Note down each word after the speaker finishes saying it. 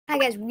Hi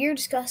guys, we're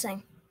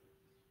discussing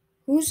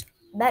who's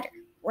better,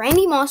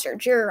 Randy Moss or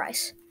Jerry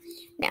Rice.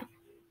 Now,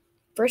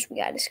 first we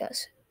gotta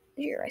discuss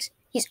Jerry Rice.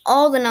 He's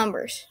all the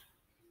numbers.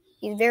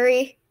 He's a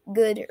very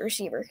good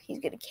receiver. He's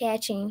good at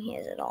catching. He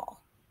has it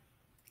all,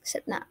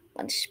 except not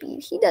much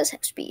speed. He does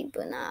have speed,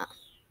 but not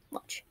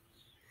much.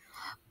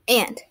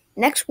 And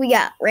next we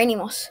got Randy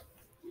Moss.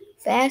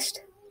 Fast,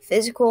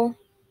 physical,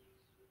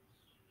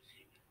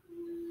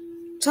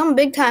 some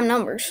big time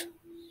numbers,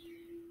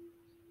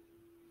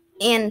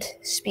 and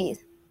speed.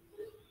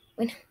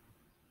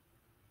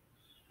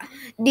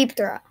 Deep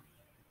throw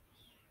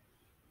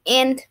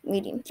and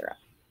medium throw.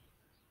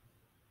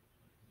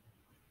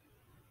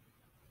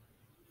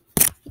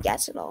 He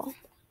gets it all.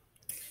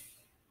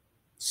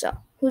 So,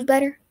 who's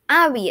better?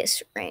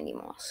 Obvious Randy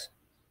Moss.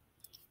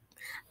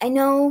 I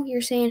know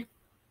you're saying,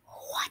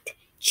 what?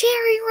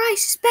 Jerry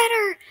Rice is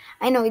better.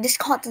 I know, he just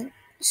caught the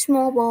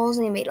small balls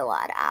and he made a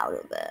lot out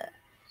of it.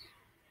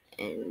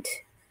 And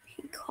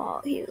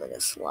he was like a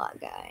slot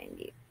guy and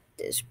he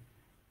just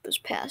was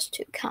passed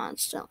to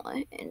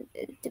constantly. And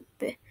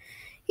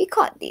he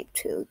caught deep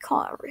too. He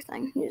caught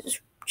everything. He was just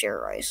Jerry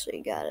Rice, so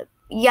you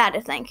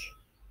gotta think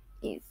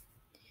he's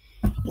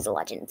a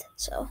legend.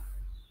 So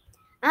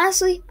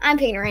honestly, I'm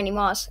picking Randy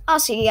Moss. I'll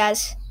see you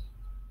guys.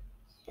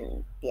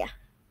 And yeah,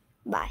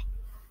 bye.